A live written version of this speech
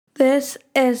This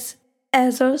is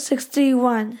episode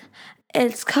 61.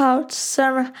 It's called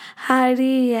Summer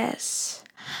Hiatus.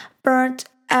 Burnt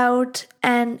Out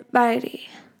and Bitey.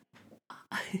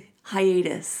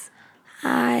 Hiatus.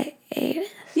 Hiatus.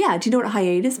 Yeah, do you know what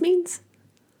hiatus means?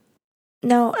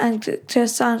 No, and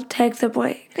just on take the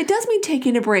break. It does mean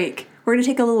taking a break. We're going to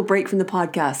take a little break from the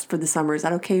podcast for the summer. Is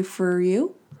that okay for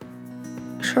you?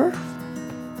 Sure.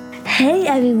 Hey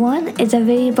everyone, it's a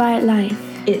very bright life.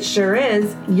 It sure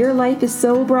is. Your life is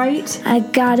so bright. I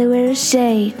gotta wear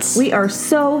shades. We are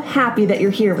so happy that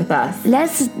you're here with us.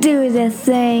 Let's do this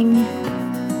thing.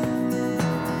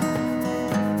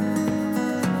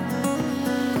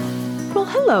 Well,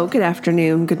 hello, good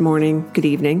afternoon, good morning, good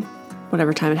evening,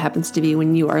 whatever time it happens to be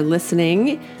when you are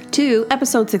listening to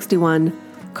episode 61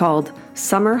 called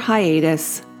Summer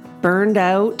Hiatus, Burned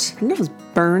Out. I don't know if it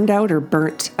was burned out or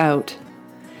burnt out.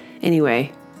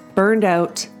 Anyway, burned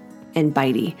out and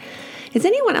bitey. Is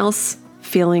anyone else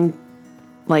feeling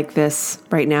like this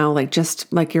right now? Like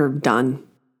just like you're done?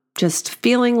 Just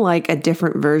feeling like a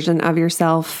different version of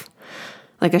yourself?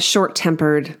 Like a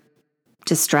short-tempered,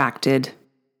 distracted,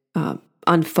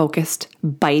 unfocused,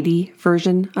 bitey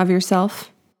version of yourself?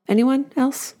 Anyone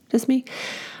else? Just me?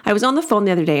 I was on the phone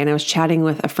the other day and I was chatting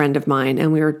with a friend of mine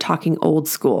and we were talking old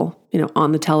school,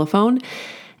 on the telephone.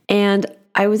 And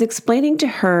I was explaining to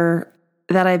her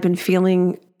that I've been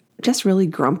feeling just really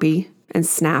grumpy and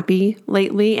snappy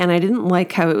lately, and I didn't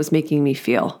like how it was making me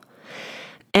feel.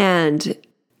 And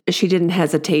she didn't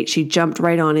hesitate. She jumped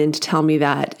right on in to tell me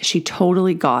that she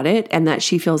totally got it and that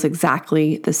she feels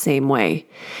exactly the same way,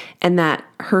 and that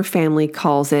her family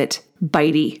calls it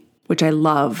bitey, which I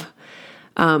love.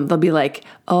 They'll be like,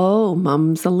 "Oh,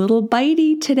 mom's a little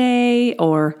bitey today,"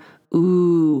 or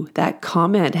 "Ooh, that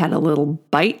comment had a little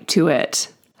bite to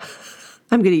it."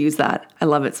 I'm going to use that. I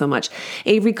love it so much.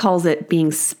 Avery calls it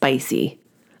being spicy,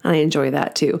 and I enjoy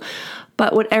that too.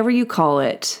 But whatever you call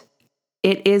it,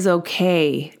 it is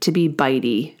okay to be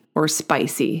bitey or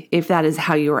spicy if that is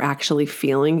how you're actually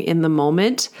feeling in the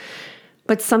moment.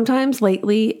 But sometimes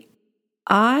lately,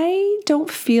 I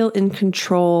don't feel in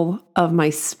control of my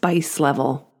spice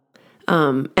level,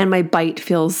 and my bite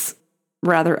feels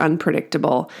rather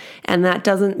unpredictable, and that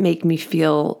doesn't make me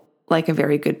feel like a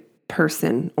very good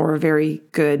person or a very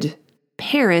good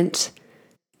parent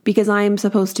because I am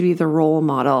supposed to be the role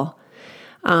model.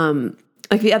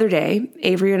 Like the other day,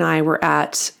 Avery and I were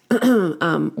at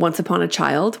Once Upon a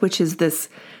Child, which is this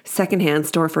secondhand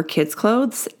store for kids'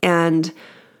 clothes. And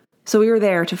so we were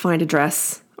there to find a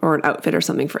dress or an outfit or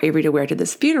something for Avery to wear to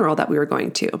this funeral that we were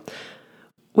going to,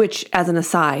 which, as an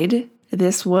aside,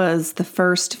 this was the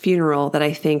first funeral that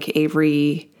I think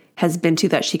Avery has been to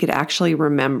that she could actually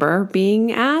remember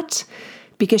being at,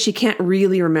 because she can't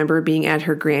really remember being at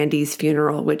her Grandy's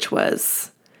funeral, which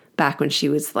was back when she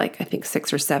was like, I think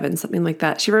 6 or 7, something like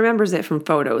that. She remembers it from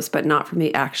photos, but not from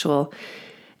the actual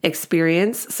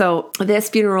experience. So this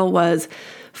funeral was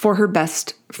for her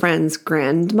best friend's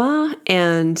grandma,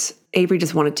 and Avery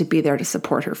just wanted to be there to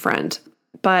support her friend.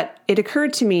 But it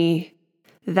occurred to me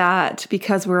that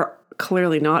because we're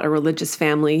clearly not a religious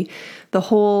family, the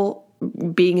whole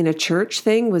being in a church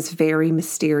thing was very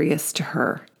mysterious to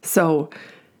her. So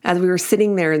as we were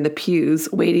sitting there in the pews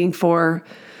waiting for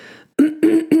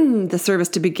the service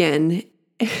to begin,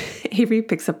 Avery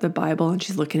picks up the Bible and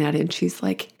she's looking at it and she's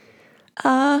like,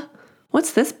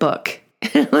 what's this book?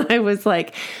 And I was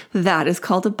like, that is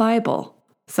called a Bible.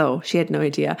 So she had no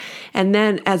idea. And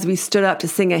then as we stood up to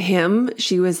sing a hymn,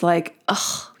 she was like,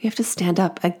 oh, we have to stand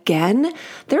up again?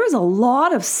 There is a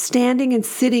lot of standing and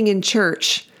sitting in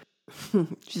church.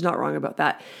 She's not wrong about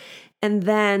that. And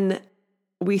then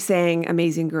we sang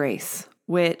Amazing Grace,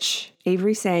 which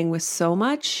Avery sang with so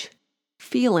much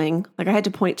feeling. Like I had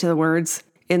to point to the words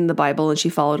in the Bible and she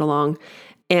followed along.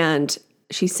 And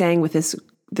she sang with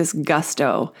this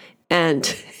gusto.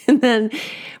 And then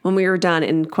when we were done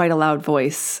in quite a loud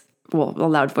voice, a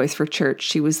loud voice for church,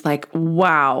 she was like,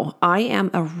 wow, I am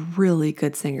a really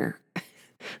good singer.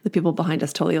 The people behind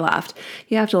us totally laughed.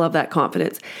 You have to love that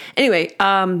confidence. Anyway,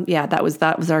 that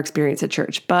was our experience at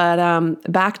church.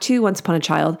 But back to Once Upon a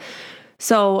Child.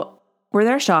 So we're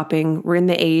there shopping. We're in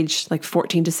the age like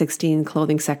 14 to 16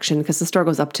 clothing section because the store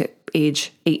goes up to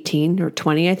age 18 or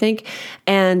 20, I think.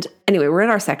 And anyway, we're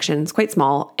in our section. It's quite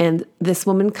small. And this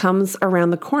woman comes around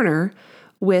the corner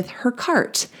with her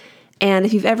cart. And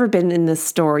if you've ever been in this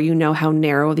store, you know how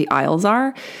narrow the aisles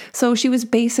are. So she was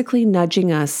basically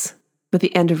nudging us with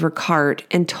the end of her cart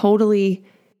and totally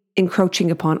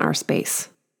encroaching upon our space.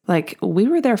 Like, we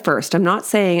were there first. I'm not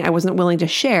saying I wasn't willing to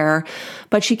share,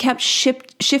 but she kept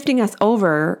shifting us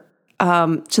over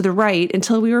to the right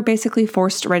until we were basically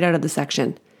forced right out of the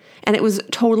section. And it was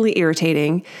totally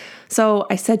irritating. So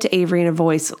I said to Avery in a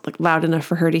voice like loud enough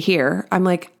for her to hear, I'm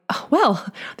like, oh, well,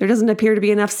 there doesn't appear to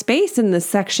be enough space in this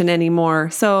section anymore.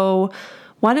 So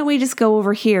why don't we just go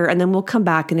over here and then we'll come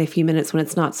back in a few minutes when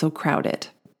it's not so crowded.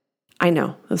 I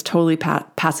know it was totally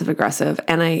passive aggressive,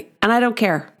 and I don't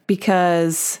care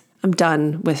because I'm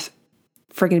done with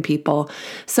friggin' people.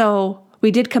 So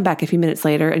we did come back a few minutes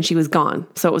later and she was gone.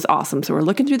 So it was awesome. So we're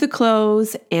looking through the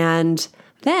clothes, and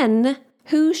then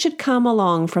who should come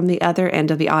along from the other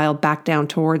end of the aisle back down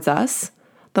towards us?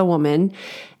 The woman.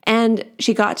 And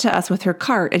she got to us with her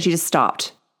cart and she just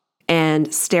stopped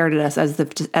and stared at us as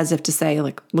if to say,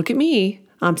 like, look at me.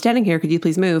 I'm standing here. Could you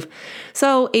please move?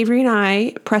 So Avery and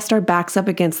I pressed our backs up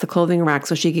against the clothing rack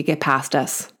so she could get past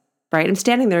us, right? I'm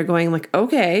standing there going like,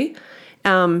 okay.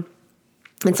 And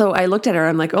so I looked at her.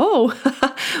 I'm like, oh,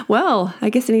 well, I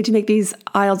guess I need to make these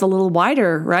aisles a little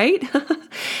wider, right?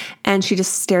 And she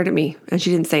just stared at me and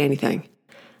she didn't say anything.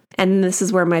 And this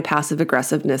is where my passive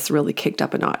aggressiveness really kicked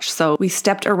up a notch. So we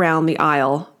stepped around the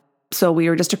aisle. So we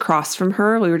were just across from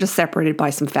her. We were just separated by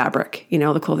some fabric,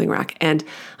 the clothing rack. And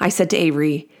I said to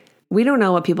Avery, we don't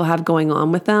know what people have going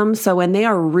on with them. So when they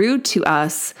are rude to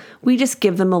us, we just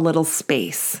give them a little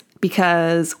space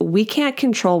because we can't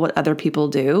control what other people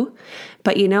do.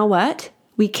 But you know what?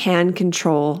 We can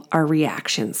control our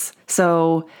reactions.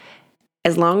 So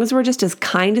as long as we're just as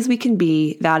kind as we can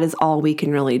be, that is all we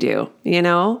can really do,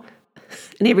 And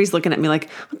Avery's looking at me like,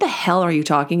 what the hell are you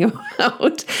talking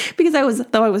about? Because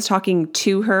though I was talking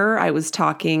to her, I was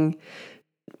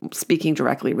speaking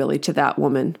directly really to that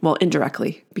woman. Well,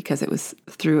 indirectly because it was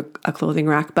through a clothing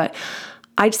rack. But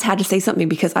I just had to say something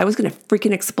because I was going to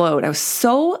freaking explode. I was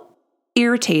so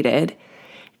irritated,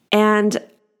 and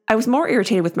I was more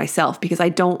irritated with myself because I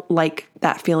don't like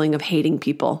that feeling of hating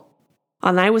people.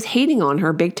 And I was hating on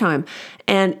her big time.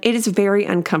 And it is very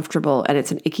uncomfortable and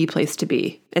it's an icky place to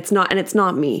be. It's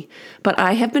not me. But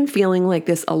I have been feeling like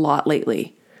this a lot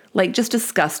lately. Like just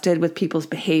disgusted with people's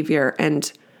behavior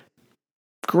and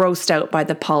grossed out by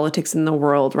the politics in the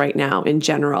world right now in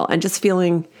general. And just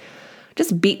feeling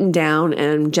just beaten down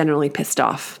and generally pissed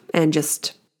off and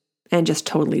just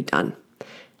totally done.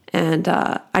 And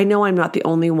I know I'm not the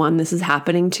only one this is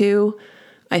happening to.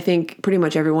 I think pretty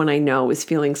much everyone I know is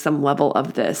feeling some level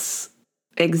of this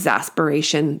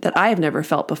exasperation that I have never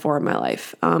felt before in my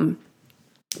life.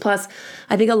 Plus,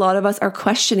 I think a lot of us are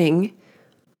questioning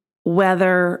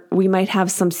whether we might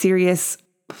have some serious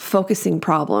focusing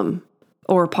problem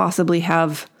or possibly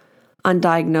have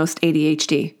undiagnosed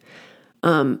ADHD.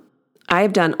 I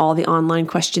have done all the online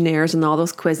questionnaires and all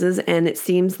those quizzes, and it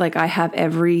seems like I have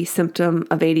every symptom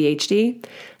of ADHD.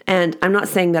 And I'm not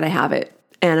saying that I have it.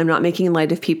 And I'm not making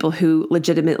light of people who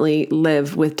legitimately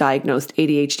live with diagnosed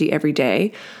ADHD every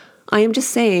day. I am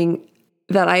just saying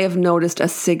that I have noticed a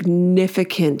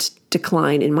significant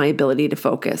decline in my ability to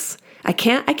focus. I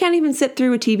can't even sit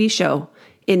through a TV show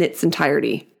in its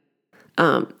entirety.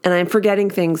 And I'm forgetting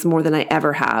things more than I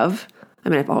ever have. I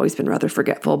mean, I've always been rather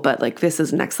forgetful, but like this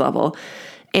is next level.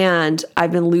 And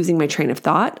I've been losing my train of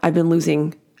thought. I've been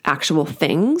losing actual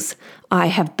things. I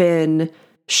have been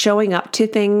showing up to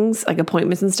things like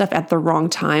appointments and stuff at the wrong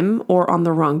time or on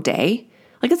the wrong day.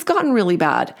 Like it's gotten really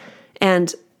bad.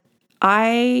 And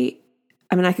I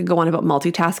could go on about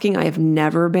multitasking. I have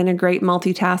never been a great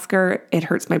multitasker. It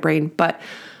hurts my brain. But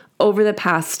over the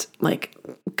past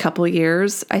couple of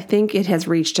years, I think it has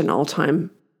reached an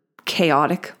all-time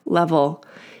chaotic level.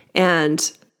 And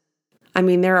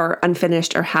there are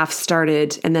unfinished or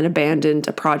half-started and then abandoned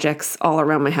projects all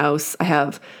around my house. I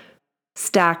have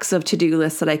stacks of to-do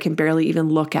lists that I can barely even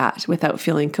look at without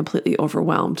feeling completely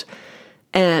overwhelmed.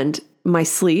 And my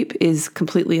sleep is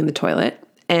completely in the toilet.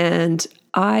 And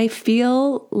I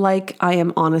feel like I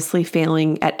am honestly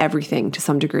failing at everything to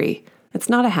some degree. It's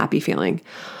not a happy feeling.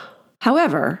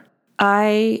 However,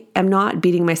 I am not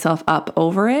beating myself up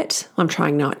over it. I'm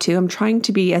trying not to. I'm trying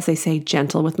to be, as they say,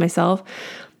 gentle with myself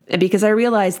because I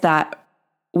realize that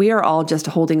we are all just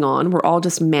holding on. We're all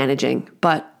just managing.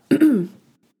 But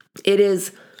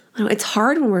it's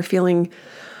hard when we're feeling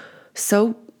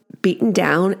so beaten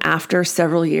down after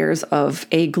several years of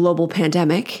a global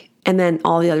pandemic and then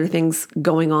all the other things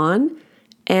going on.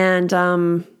 And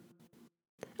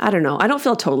I don't know. I don't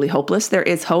feel totally hopeless. There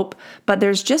is hope, but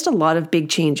there's just a lot of big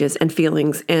changes and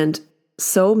feelings and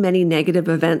so many negative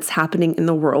events happening in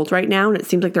the world right now. And it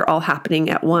seems like they're all happening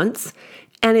at once.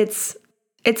 And it's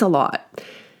a lot.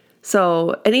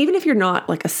 So, and even if you're not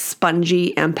like a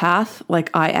spongy empath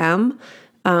like I am,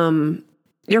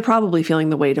 you're probably feeling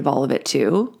the weight of all of it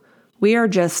too. We are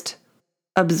just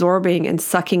absorbing and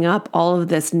sucking up all of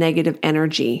this negative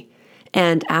energy.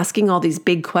 and asking all these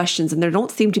big questions, and there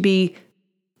don't seem to be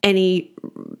any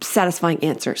satisfying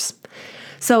answers.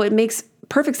 So it makes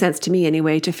perfect sense to me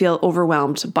anyway to feel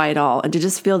overwhelmed by it all and to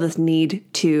just feel this need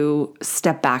to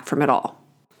step back from it all.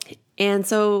 And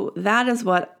so that is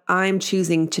what I'm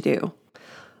choosing to do.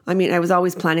 I mean, I was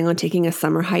always planning on taking a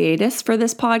summer hiatus for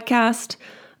this podcast,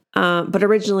 but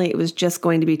originally it was just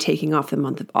going to be taking off the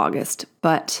month of August.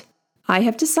 But I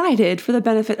have decided, for the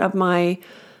benefit of my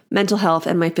mental health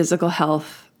and my physical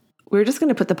health, we're just going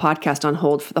to put the podcast on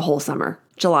hold for the whole summer,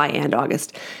 July and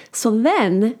August. So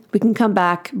then we can come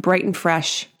back bright and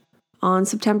fresh on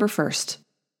September 1st.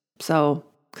 So,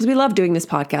 because we love doing this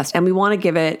podcast and we want to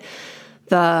give it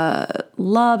the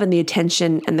love and the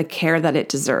attention and the care that it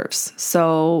deserves.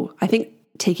 So I think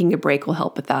taking a break will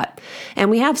help with that. And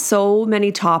we have so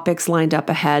many topics lined up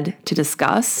ahead to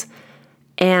discuss.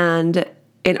 And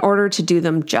in order to do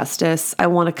them justice, I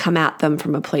want to come at them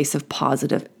from a place of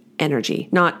positive energy,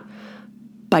 not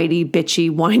bitey, bitchy,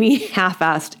 whiny,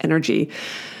 half-assed energy.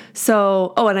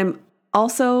 So, and I'm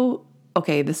also,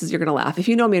 okay, you're going to laugh. If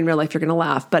you know me in real life, you're going to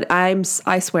laugh, but I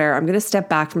swear I'm going to step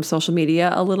back from social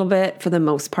media a little bit for the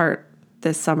most part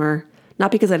this summer. Not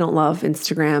because I don't love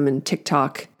Instagram and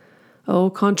TikTok. Au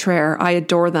contraire, I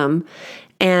adore them.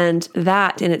 And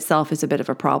that in itself is a bit of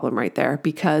a problem right there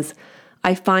because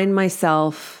I find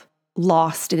myself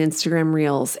lost in Instagram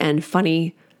reels and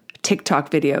funny TikTok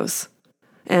videos.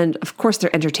 And of course,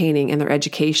 they're entertaining and they're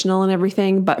educational and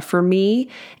everything. But for me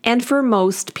and for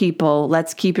most people,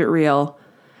 let's keep it real.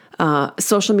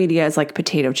 Social media is like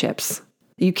potato chips.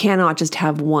 You cannot just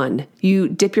have one. You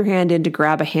dip your hand in to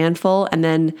grab a handful, and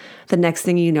then the next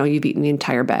thing you know, you've eaten the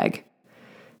entire bag.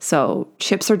 So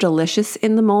chips are delicious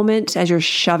in the moment as you're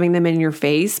shoving them in your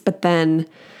face, but then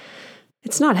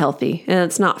it's not healthy and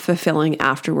it's not fulfilling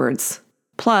afterwards.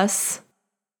 Plus,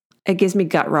 it gives me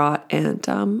gut rot and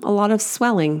a lot of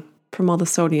swelling from all the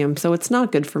sodium. So it's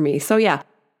not good for me. So yeah,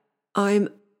 I'm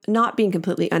not being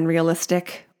completely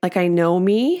unrealistic. Like I know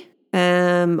me.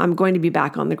 I'm going to be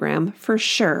back on the gram for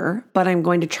sure, but I'm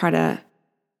going to try to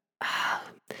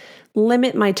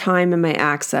limit my time and my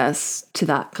access to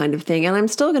that kind of thing. And I'm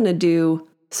still going to do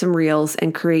some reels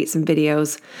and create some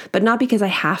videos, but not because I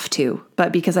have to,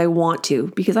 but because I want to,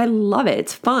 because I love it.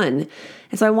 It's fun.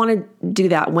 And so I want to do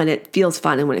that when it feels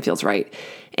fun and when it feels right.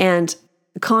 And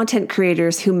content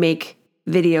creators who make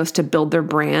videos to build their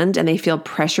brand and they feel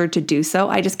pressured to do so,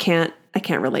 I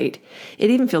can't relate. It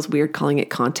even feels weird calling it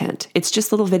content. It's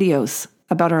just little videos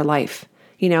about our life,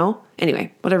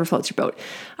 Anyway, whatever floats your boat.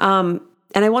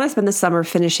 And I want to spend the summer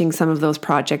finishing some of those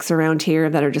projects around here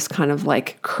that are just kind of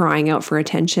like crying out for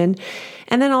attention.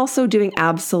 And then also doing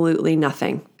absolutely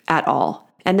nothing at all.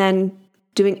 And then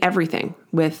doing everything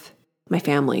with my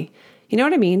family. You know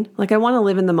what I mean? Like I want to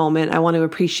live in the moment. I want to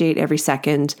appreciate every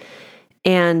second.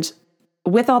 And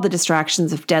with all the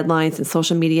distractions of deadlines and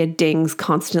social media dings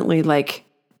constantly like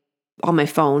on my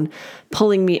phone,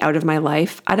 pulling me out of my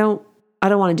life, I don't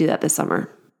want to do that this summer.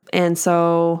 And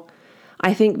so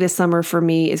I think this summer for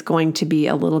me is going to be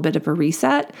a little bit of a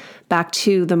reset back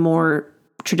to the more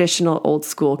traditional old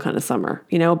school kind of summer,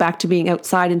 back to being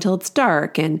outside until it's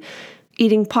dark and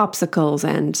eating popsicles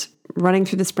and running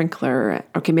through the sprinkler.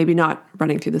 Okay, maybe not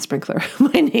running through the sprinkler.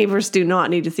 My neighbors do not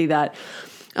need to see that.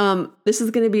 This is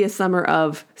going to be a summer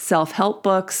of self-help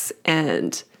books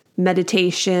and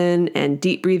meditation and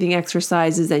deep breathing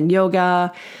exercises and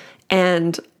yoga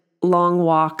and long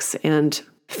walks and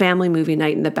family movie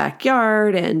night in the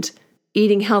backyard and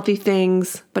eating healthy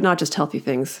things, but not just healthy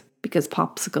things, because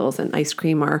popsicles and ice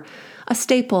cream are a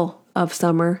staple of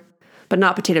summer, but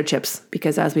not potato chips,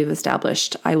 because as we've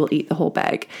established, I will eat the whole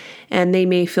bag and they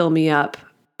may fill me up,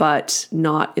 but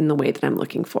not in the way that I'm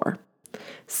looking for.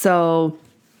 So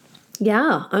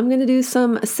yeah, I'm going to do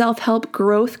some self-help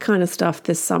growth kind of stuff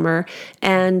this summer.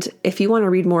 And if you want to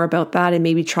read more about that and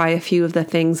maybe try a few of the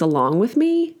things along with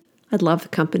me, I'd love the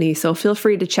company. So feel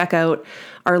free to check out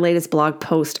our latest blog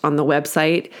post on the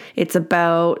website. It's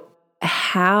about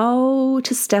how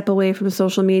to step away from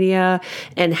social media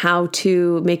and how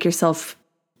to make yourself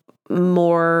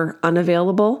more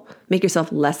unavailable, make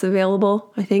yourself less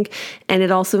available, I think. And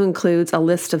it also includes a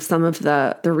list of some of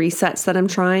the resets that I'm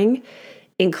trying,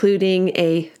 including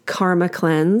a karma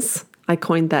cleanse. I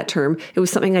coined that term. It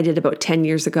was something I did about 10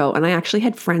 years ago. And I actually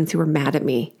had friends who were mad at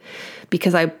me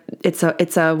because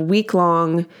it's a week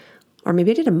long, or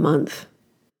maybe I did a month.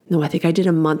 No, I think I did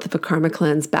a month of a karma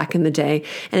cleanse back in the day.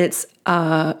 And it's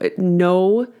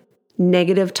no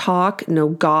negative talk, no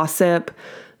gossip,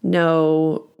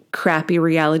 no crappy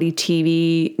reality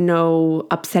TV, no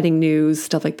upsetting news,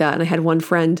 stuff like that. And I had one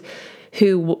friend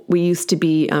who we used to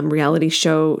be reality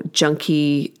show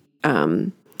junkie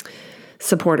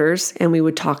supporters, and we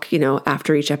would talk,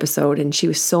 after each episode, and she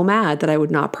was so mad that I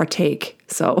would not partake.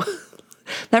 So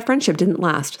that friendship didn't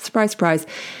last. Surprise, surprise.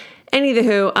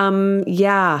 Anywho,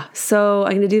 yeah, so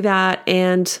I'm going to do that.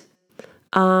 And,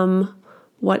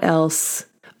 what else?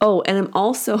 Oh, and I'm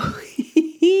also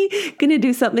going to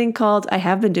do something I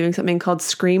have been doing something called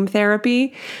scream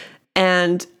therapy.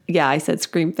 And yeah, I said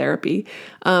scream therapy.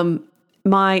 My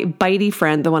Bitey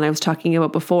friend, the one I was talking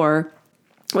about before,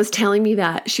 was telling me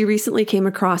that she recently came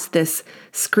across this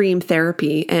scream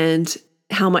therapy and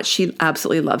how much she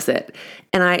absolutely loves it.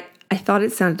 And I thought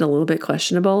it sounded a little bit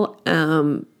questionable.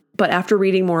 But after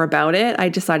reading more about it, I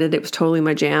decided it was totally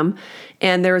my jam.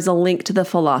 And there is a link to the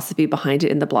philosophy behind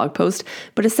it in the blog post.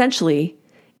 But essentially,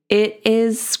 it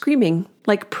is screaming,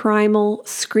 like primal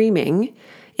screaming,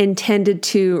 intended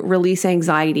to release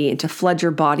anxiety and to flood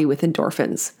your body with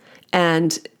endorphins.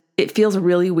 And it feels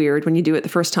really weird when you do it the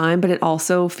first time, but it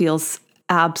also feels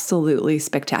absolutely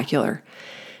spectacular.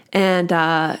 And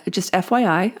just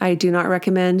FYI, I do not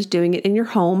recommend doing it in your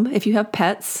home if you have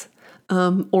pets,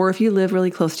 or if you live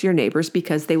really close to your neighbors,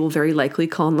 because they will very likely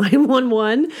call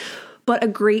 911. But a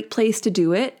great place to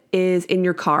do it is in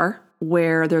your car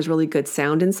where there's really good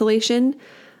sound insulation.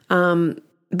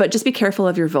 But just be careful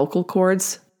of your vocal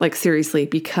cords, like seriously,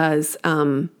 because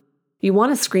you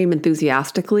want to scream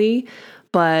enthusiastically,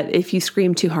 but if you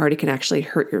scream too hard, it can actually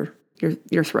hurt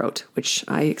your throat, which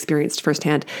I experienced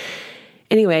firsthand.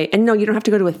 Anyway, and no, you don't have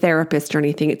to go to a therapist or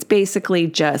anything. It's basically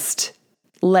just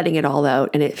letting it all out,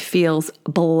 and it feels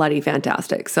bloody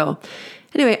fantastic. So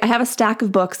anyway, I have a stack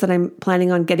of books that I'm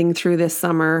planning on getting through this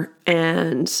summer,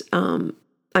 and I'm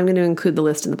going to include the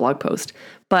list in the blog post.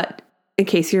 But in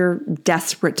case you're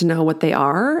desperate to know what they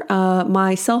are,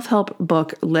 my self-help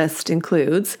book list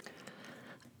includes,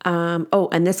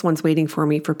 and this one's waiting for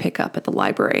me for pickup at the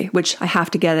library, which I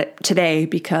have to get it today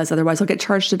because otherwise I'll get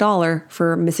charged $1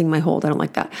 for missing my hold. I don't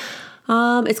like that.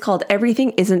 It's called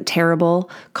Everything Isn't Terrible: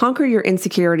 Conquer Your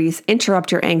Insecurities,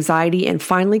 Interrupt Your Anxiety, and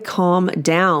Finally Calm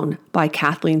Down by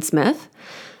Kathleen Smith.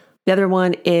 The other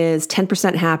one is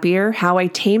 10% Happier: How I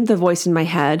Tamed the Voice in My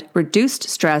Head, Reduced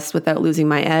Stress Without Losing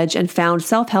My Edge, and Found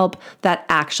Self-Help That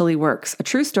Actually Works. A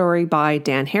true story by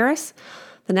Dan Harris.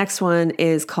 The next one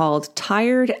is called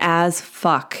Tired as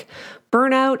Fuck: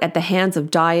 Burnout at the Hands of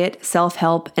Diet,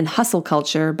 Self-Help, and Hustle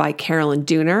Culture by Carolyn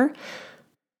Dooner.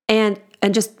 And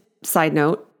just side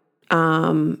note,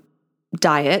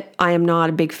 diet. I am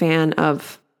not a big fan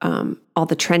of all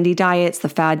the trendy diets, the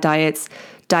fad diets,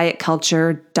 diet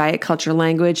culture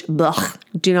language. Blech,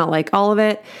 do not like all of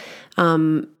it.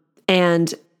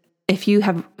 And if you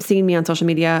have seen me on social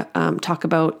media talk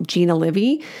about Gina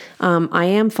Livy, I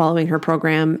am following her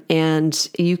program, and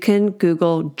you can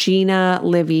Google Gina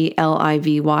Livy,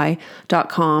 livy.com,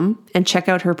 and check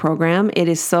out her program. It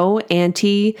is so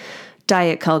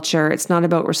anti-diet culture. It's not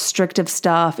about restrictive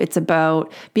stuff. It's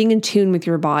about being in tune with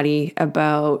your body,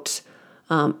 about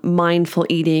mindful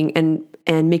eating,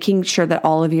 and making sure that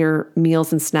all of your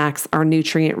meals and snacks are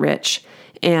nutrient rich,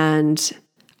 and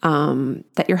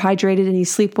that you're hydrated and you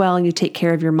sleep well and you take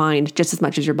care of your mind just as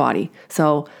much as your body.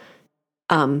 So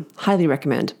highly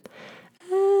recommend.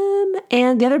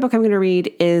 And the other book I'm going to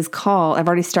read is called,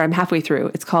 I'm halfway through.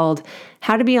 It's called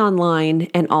How to Be Online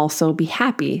and Also Be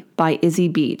Happy by Izzy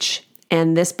Beach.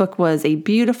 And this book was a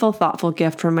beautiful, thoughtful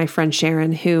gift from my friend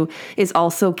Sharon, who is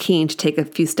also keen to take a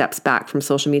few steps back from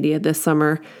social media this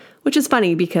summer, which is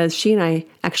funny because she and I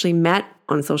actually met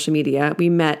on social media. We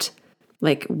met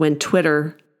like when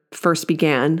Twitter first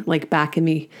began, like back in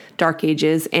the dark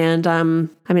ages. And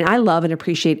I love and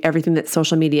appreciate everything that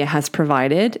social media has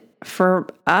provided for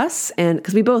us. And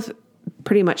because we both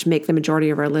pretty much make the majority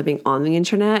of our living on the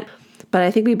internet. But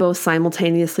I think we both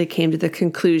simultaneously came to the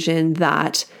conclusion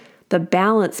that the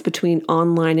balance between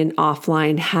online and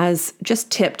offline has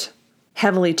just tipped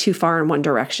heavily too far in one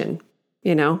direction,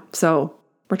 So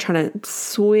we're trying to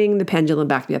swing the pendulum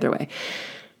back the other way.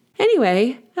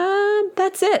 Anyway,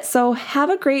 that's it. So have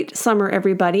a great summer,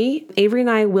 everybody. Avery and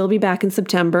I will be back in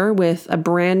September with a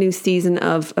brand new season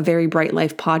of A Very Bright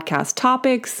Life podcast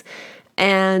topics.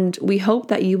 And we hope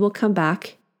that you will come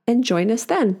back and join us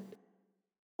then.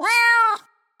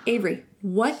 Avery,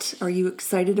 what are you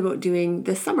excited about doing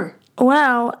this summer?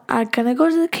 Well, I'm gonna go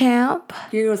to the camp.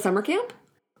 You're going to go to summer camp?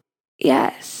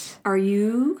 Yes. Are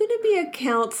you going to be a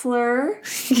counselor?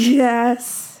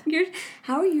 Yes.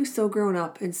 How are you so grown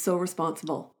up and so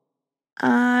responsible?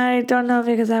 I don't know,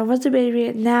 because I was a baby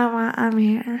and now I'm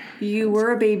here. You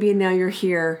were a baby and now you're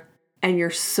here, and you're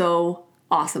so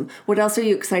awesome. What else are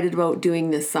you excited about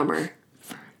doing this summer?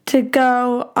 To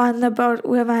go on the boat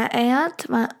with my aunt,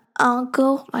 my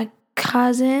uncle, my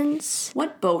cousins.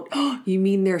 What boat? Oh, you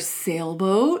mean their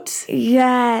sailboat?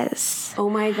 Yes. Oh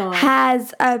my God.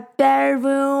 Has a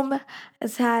bedroom.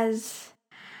 It has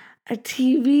a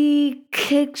TV,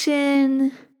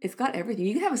 kitchen. It's got everything.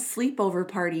 You can have a sleepover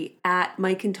party at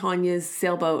Mike and Tanya's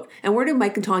sailboat. And where do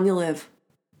Mike and Tanya live?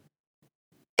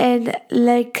 In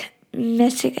Lake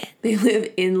Michigan. They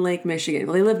live in Lake Michigan.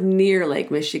 Well, they live near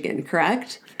Lake Michigan,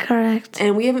 correct? Correct.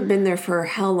 And we haven't been there for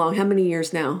how long? How many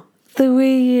years now?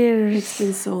 3 years. It's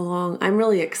been so long. I'm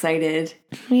really excited.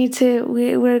 Me too.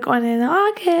 We're going in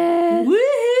August.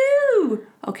 Woohoo!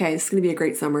 Okay, this is going to be a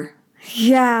great summer.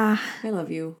 Yeah. I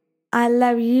love you. I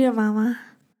love you, Mama.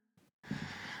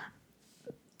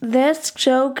 This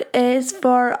joke is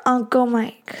for Uncle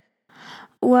Mike.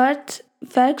 What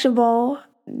vegetable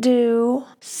do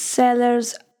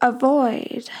sailors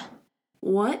avoid?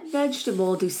 What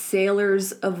vegetable do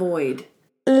sailors avoid?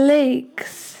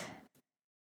 Lakes.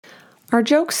 Our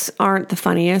jokes aren't the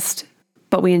funniest,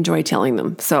 but we enjoy telling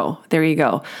them. So there you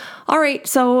go. All right,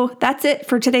 so that's it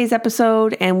for today's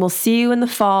episode, and we'll see you in the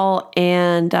fall.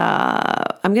 And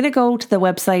I'm going to go to the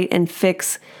website and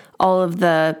fix all of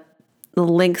the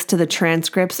links to the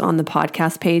transcripts on the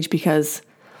podcast page because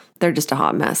they're just a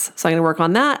hot mess. So I'm going to work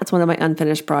on that. It's one of my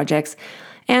unfinished projects.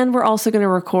 And we're also going to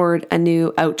record a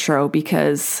new outro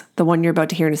because the one you're about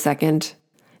to hear in a second,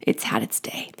 it's had its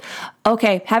day.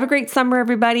 Okay, have a great summer,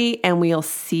 everybody, and we'll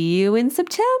see you in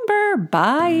September.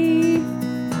 Bye.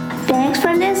 Thanks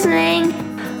for listening.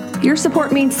 Your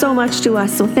support means so much to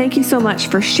us, so thank you so much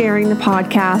for sharing the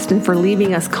podcast and for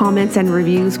leaving us comments and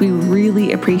reviews. We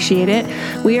really appreciate it.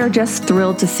 We are just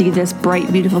thrilled to see this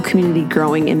bright, beautiful community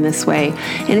growing in this way.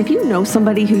 And if you know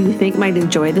somebody who you think might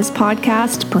enjoy this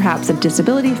podcast, perhaps a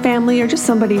disability family or just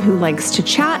somebody who likes to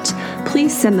chat,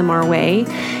 please send them our way.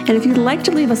 And if you'd like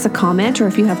to leave us a comment or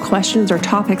if you have questions or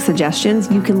topic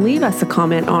suggestions, you can leave us a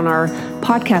comment on our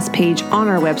podcast page on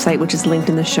our website, which is linked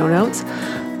in the show notes.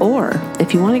 Or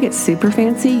if you want to get super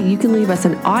fancy, you can leave us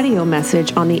an audio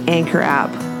message on the Anchor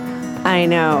app. I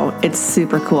know, it's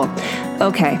super cool.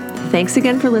 Okay, thanks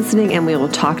again for listening, and we will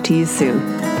talk to you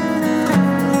soon.